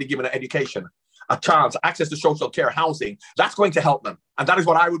kids aren't being given an education, a chance, access to social care, housing. That's going to help them. And that is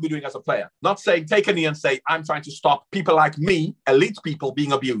what I would be doing as a player. Not saying, take a knee and say, I'm trying to stop people like me, elite people,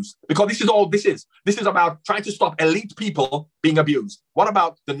 being abused. Because this is all this is. This is about trying to stop elite people being abused. What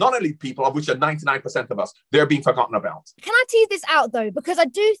about the non-elite people, of which are 99% of us? They're being forgotten about. Can I tease this out, though? Because I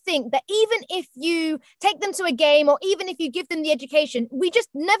do think that even if you take them to a game or even if you give them the education, we just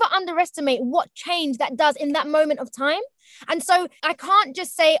never underestimate what change that does in that moment of time. And so I can't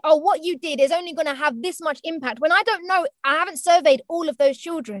just say, oh, what you did is only going to have this much impact when I don't know. I haven't surveyed all of those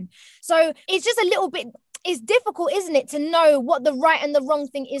children. So it's just a little bit, it's difficult, isn't it, to know what the right and the wrong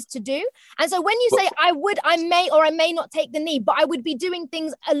thing is to do. And so when you say I may or I may not take the knee, but I would be doing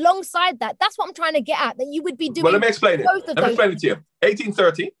things alongside that. That's what I'm trying to get at, that you would be doing. Well, let me explain it. Let me explain it to you.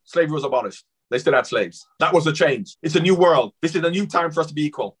 1830, slavery was abolished. They still had slaves. That was a change. It's a new world. This is a new time for us to be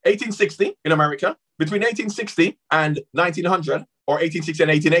equal. 1860 in America, between 1860 and 1900, or 1860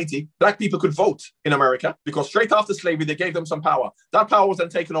 and 1880, black people could vote in America because straight after slavery, they gave them some power. That power was then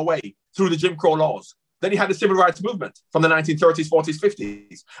taken away through the Jim Crow laws. Then you had the civil rights movement from the 1930s, 40s,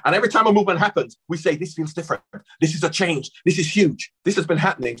 50s. And every time a movement happens, we say, this feels different. This is a change. This is huge. This has been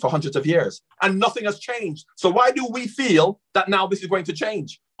happening for hundreds of years and nothing has changed. So why do we feel that now this is going to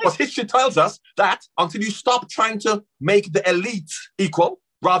change? Because history tells us that until you stop trying to make the elite equal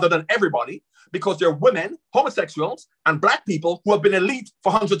rather than everybody, because they're women, homosexuals, and black people who have been elite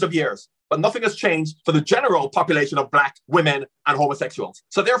for hundreds of years. But nothing has changed for the general population of black women and homosexuals.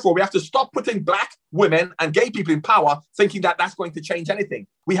 So therefore, we have to stop putting black women and gay people in power, thinking that that's going to change anything.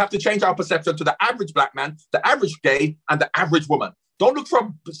 We have to change our perception to the average black man, the average gay, and the average woman. Don't look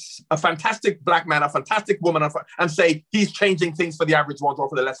for a fantastic black man, a fantastic woman, and say he's changing things for the average ones or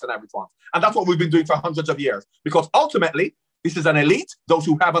for the less than average ones. And that's what we've been doing for hundreds of years. Because ultimately, this is an elite, those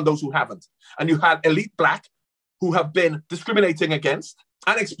who have and those who haven't. And you have elite black who have been discriminating against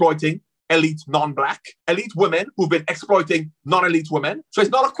and exploiting elite non-black, elite women who've been exploiting non-elite women. So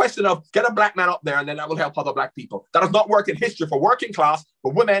it's not a question of get a black man up there and then that will help other black people. That has not worked in history for working class,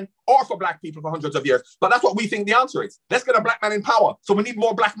 for women, or for black people for hundreds of years. But that's what we think the answer is. Let's get a black man in power. So we need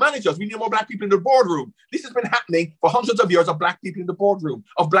more black managers. We need more black people in the boardroom. This has been happening for hundreds of years, of black people in the boardroom,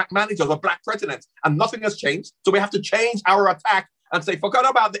 of black managers, of black presidents, and nothing has changed. So we have to change our attack and say, forget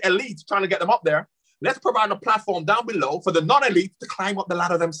about the elite trying to get them up there. Let's provide a platform down below for the non-elite to climb up the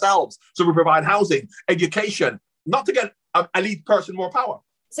ladder themselves. So we provide housing, education, not to get an elite person more power.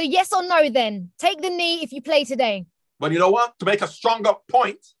 So yes or no then? Take the knee if you play today. But you know what? To make a stronger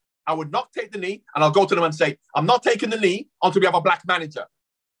point, I would not take the knee, and I'll go to them and say, I'm not taking the knee until we have a black manager,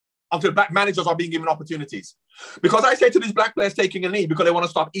 until black managers are being given opportunities. Because I say to these black players taking a knee because they want to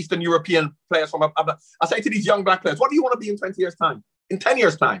stop Eastern European players from... I say to these young black players, what do you want to be in 20 years' time? In 10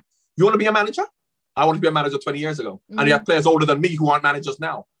 years' time? You want to be a manager? I want to be a manager 20 years ago. And you have players older than me who aren't managers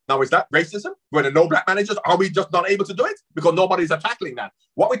now. Now, is that racism? Were there no black managers? Are we just not able to do it? Because nobody's tackling that.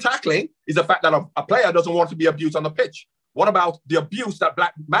 What we're tackling is the fact that a player doesn't want to be abused on the pitch. What about the abuse that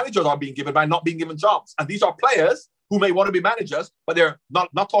black managers are being given by not being given jobs? And these are players who may want to be managers, but they're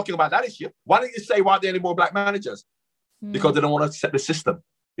not talking about that issue. Why don't you say, why aren't there any more black managers? Because they don't want to upset the system.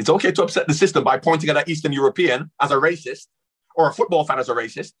 It's okay to upset the system by pointing at an Eastern European as a racist, or a football fan as a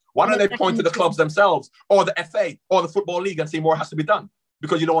racist. Why don't they point to the clubs themselves or the FA or the Football League and say more has to be done?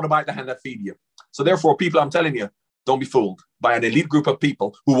 Because you don't want to bite the hand that feed you. So therefore, people, I'm telling you, don't be fooled by an elite group of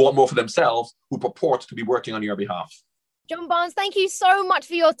people who want more for themselves, who purport to be working on your behalf. John Barnes, thank you so much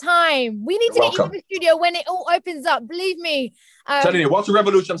for your time. We need to get you in the studio when it all opens up. Believe me. Telling you, once the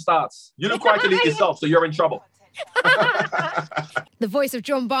revolution starts, you look quite elite yourself, so you're in trouble. The voice of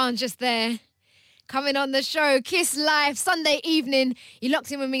John Barnes just there. Coming on the show, Kiss Live, Sunday evening. You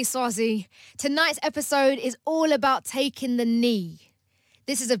locked in with me, Swazi. Tonight's episode is all about taking the knee.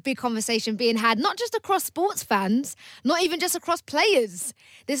 This is a big conversation being had, not just across sports fans, not even just across players.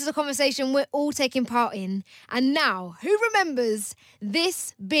 This is a conversation we're all taking part in. And now, who remembers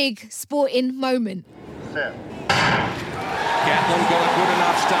this big sporting moment? Gatlin got a good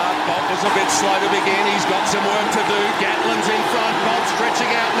enough start. Bolt was a bit slow to begin. He's got some work to do. Gatlin's in front. Bolt stretching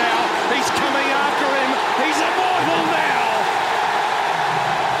out now. He's coming after him. He's immortal now.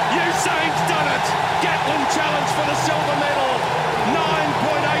 Usain's done it. Gatlin challenge for the silver medal.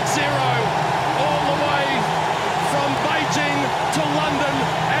 9.80 all the way from Beijing to London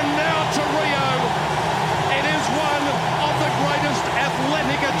and now to Rio. It is one of the greatest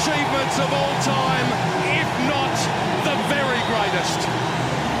athletic achievements of all time, if not the very greatest.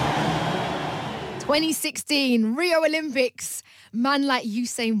 2016 Rio Olympics, man like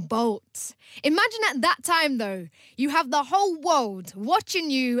Usain Bolt. Imagine at that time though, you have the whole world watching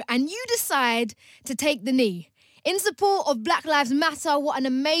you and you decide to take the knee. In support of Black Lives Matter, what an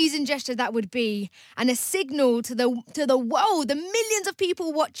amazing gesture that would be, and a signal to the world, the millions of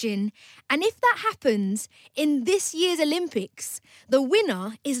people watching. And if that happens in this year's Olympics, the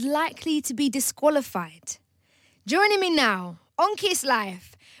winner is likely to be disqualified. Joining me now on Kiss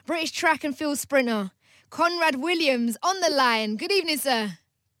Life, British track and field sprinter Conrad Williams on the line. Good evening, sir.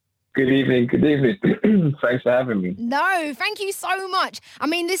 Good evening. Thanks for having me. No, thank you so much. I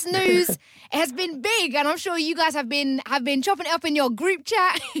mean, this news has been big, and I'm sure you guys have been chopping it up in your group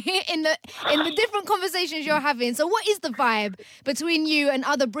chat, in the different conversations you're having. So, what is the vibe between you and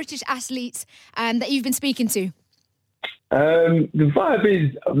other British athletes that you've been speaking to? The vibe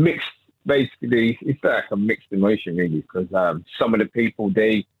is mixed. Basically, it's like a mixed emotion, really, because some of the people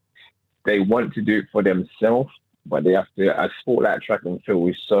they want to do it for themselves. But they have to, a sport like track and field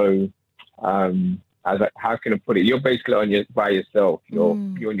is so, how can I put it? You're basically by yourself. You're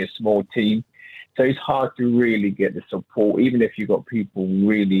in your small team. So it's hard to really get the support, even if you've got people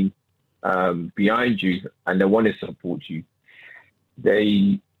really behind you and they want to support you.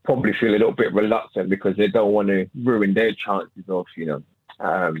 They probably feel a little bit reluctant because they don't want to ruin their chances of,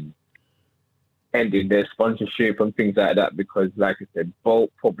 ending their sponsorship and things like that. Because, like I said,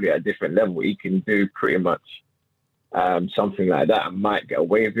 Bolt probably at a different level, he can do pretty much something like that and might get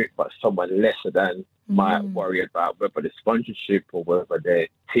away with it, but someone lesser than might worry about whether the sponsorship or whether their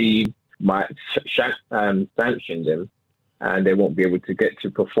team might sanction them and they won't be able to get to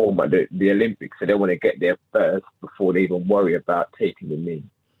perform at the Olympics. So they want to get there first before they even worry about taking the knee.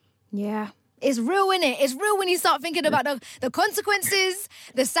 Yeah. It's real, isn't it? It's real when you start thinking about the consequences,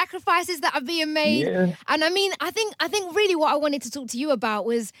 the sacrifices that are being made. Yeah. And I mean, I think really what I wanted to talk to you about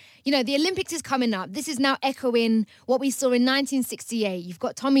was, the Olympics is coming up. This is now echoing what we saw in 1968. You've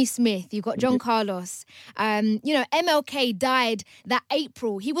got Tommy Smith, you've got John Carlos. MLK died that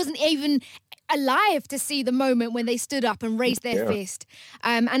April. He wasn't even alive to see the moment when they stood up and raised their fist.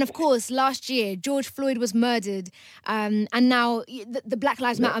 And of course, last year, George Floyd was murdered. And now the Black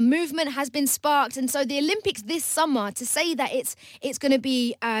Lives Matter movement has been sparked. And so the Olympics this summer, to say that it's going to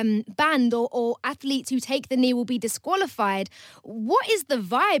be banned or athletes who take the knee will be disqualified, what is the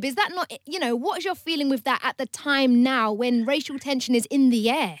vibe? Is that not, what is your feeling with that at the time now when racial tension is in the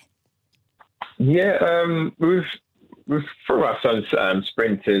air? Yeah, for us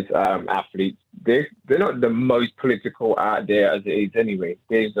sprinters, athletes, they're not the most political out there as it is anyway.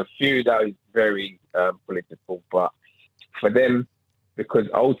 There's a few that is very political, but for them, because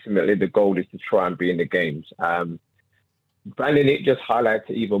ultimately the goal is to try and be in the games. Banning it just highlights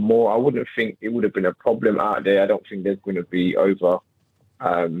it even more. I wouldn't think it would have been a problem out there. I don't think there's going to be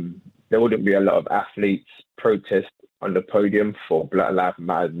there wouldn't be a lot of athletes protest on the podium for Black Lives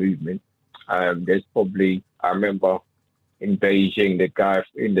Matter movement. There's probably, I remember in Beijing, the guy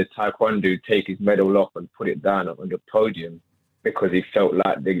in the taekwondo take his medal off and put it down on the podium because he felt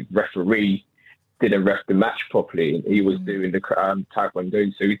like the referee didn't ref the match properly. And he was doing the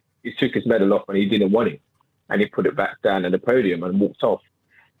taekwondo, so he took his medal off and he didn't want it. And he put it back down on the podium and walked off.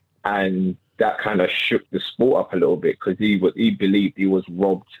 And that kind of shook the sport up a little bit because he believed he was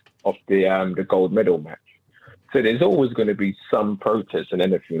robbed of the gold medal match. So there's always going to be some protest and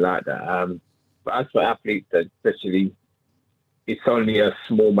anything like that. But as for athletes, especially, it's only a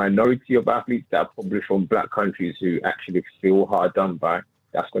small minority of athletes that are probably from black countries who actually feel hard done by.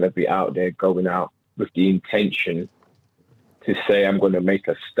 That's going to be out there going out with the intention to say, I'm going to make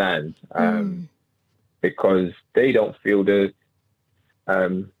a stand. Because they don't feel that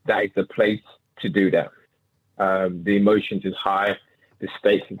is the place to do that. The emotions is high, the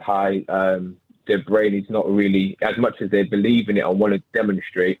stakes is high, their brain is not really, as much as they believe in it and want to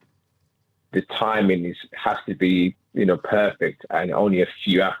demonstrate, the timing has to be, perfect, and only a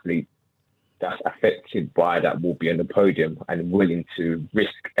few athletes that's affected by that will be on the podium and willing to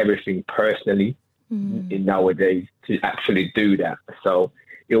risk everything personally in nowadays to actually do that. So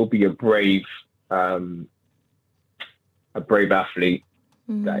it'll be a brave athlete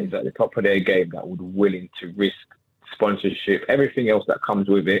that is at the top of their game that would be willing to risk sponsorship, everything else that comes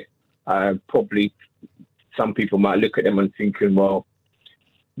with it. Probably some people might look at them and thinking, well,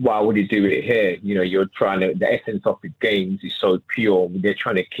 why would you do it here? You know, you're trying to, the essence of the games is so pure. They're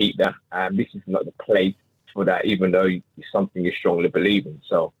trying to keep that. This is not the place for that, even though it's something you strongly believe in.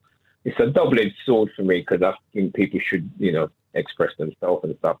 So it's a double-edged sword for me, because I think people should, you know, express themselves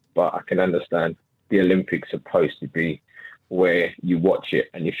and stuff. But I can understand the Olympics are supposed to be where you watch it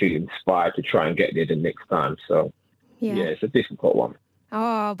and you feel inspired to try and get there the next time. So, yeah, it's a difficult one.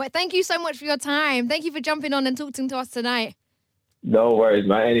 Oh, but thank you so much for your time. Thank you for jumping on and talking to us tonight. No worries,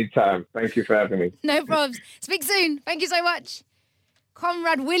 man. Anytime. Thank you for having me. No problems. Speak soon. Thank you so much.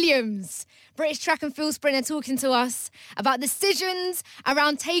 Conrad Williams, British track and field sprinter, talking to us about decisions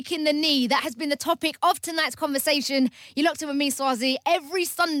around taking the knee. That has been the topic of tonight's conversation. You locked in with me, Swazi, every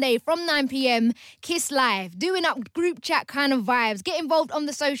Sunday from 9 p.m, Kiss Live, doing up group chat kind of vibes. Get involved on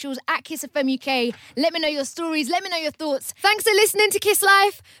the socials at Kiss FM UK. Let me know your stories. Let me know your thoughts. Thanks for listening to Kiss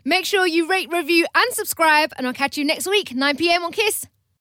Live. Make sure you rate, review and subscribe, and I'll catch you next week, 9 p.m on Kiss.